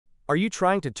Are you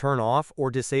trying to turn off or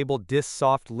disable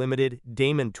DiscSoft Ltd.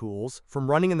 DAEMON Tools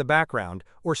from running in the background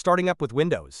or starting up with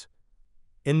Windows?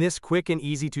 In this quick and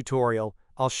easy tutorial,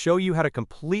 I'll show you how to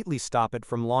completely stop it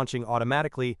from launching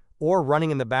automatically or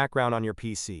running in the background on your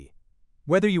PC.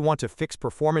 Whether you want to fix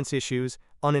performance issues,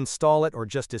 uninstall it, or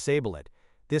just disable it,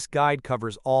 this guide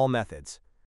covers all methods.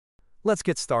 Let's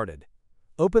get started.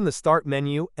 Open the Start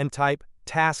menu and type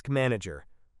Task Manager.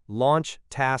 Launch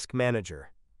Task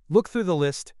Manager. Look through the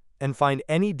list and find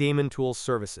any DAEMON Tools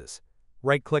services.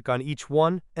 Right-click on each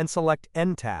one and select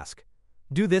End Task.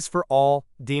 Do this for all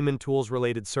DAEMON Tools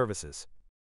related services.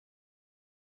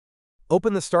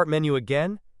 Open the Start menu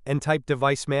again and type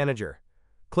Device Manager.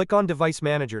 Click on Device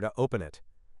Manager to open it.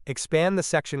 Expand the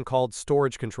section called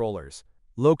Storage Controllers.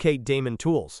 Locate DAEMON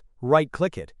Tools,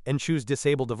 right-click it, and choose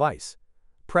Disable Device.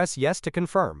 Press Yes to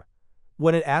confirm.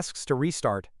 When it asks to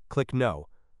restart, click No.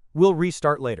 We'll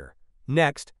restart later.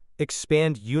 Next,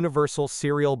 expand Universal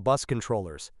Serial Bus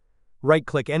Controllers.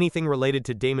 Right-click anything related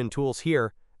to DAEMON Tools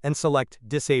here and select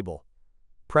Disable.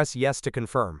 Press Yes to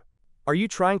confirm. Are you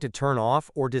trying to turn off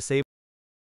or disable?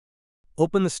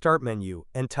 Open the Start menu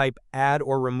and type Add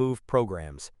or Remove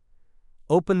Programs.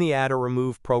 Open the Add or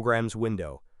Remove Programs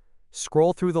window.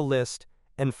 Scroll through the list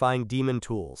and find DAEMON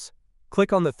Tools.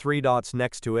 Click on the three dots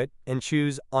next to it and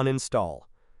choose Uninstall.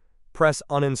 Press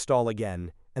Uninstall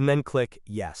again and then click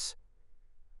Yes.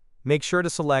 Make sure to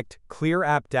select Clear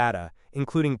App Data,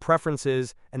 including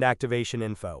preferences and activation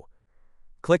info.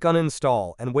 Click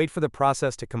Uninstall and wait for the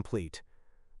process to complete.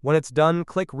 When it's done,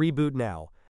 click Reboot Now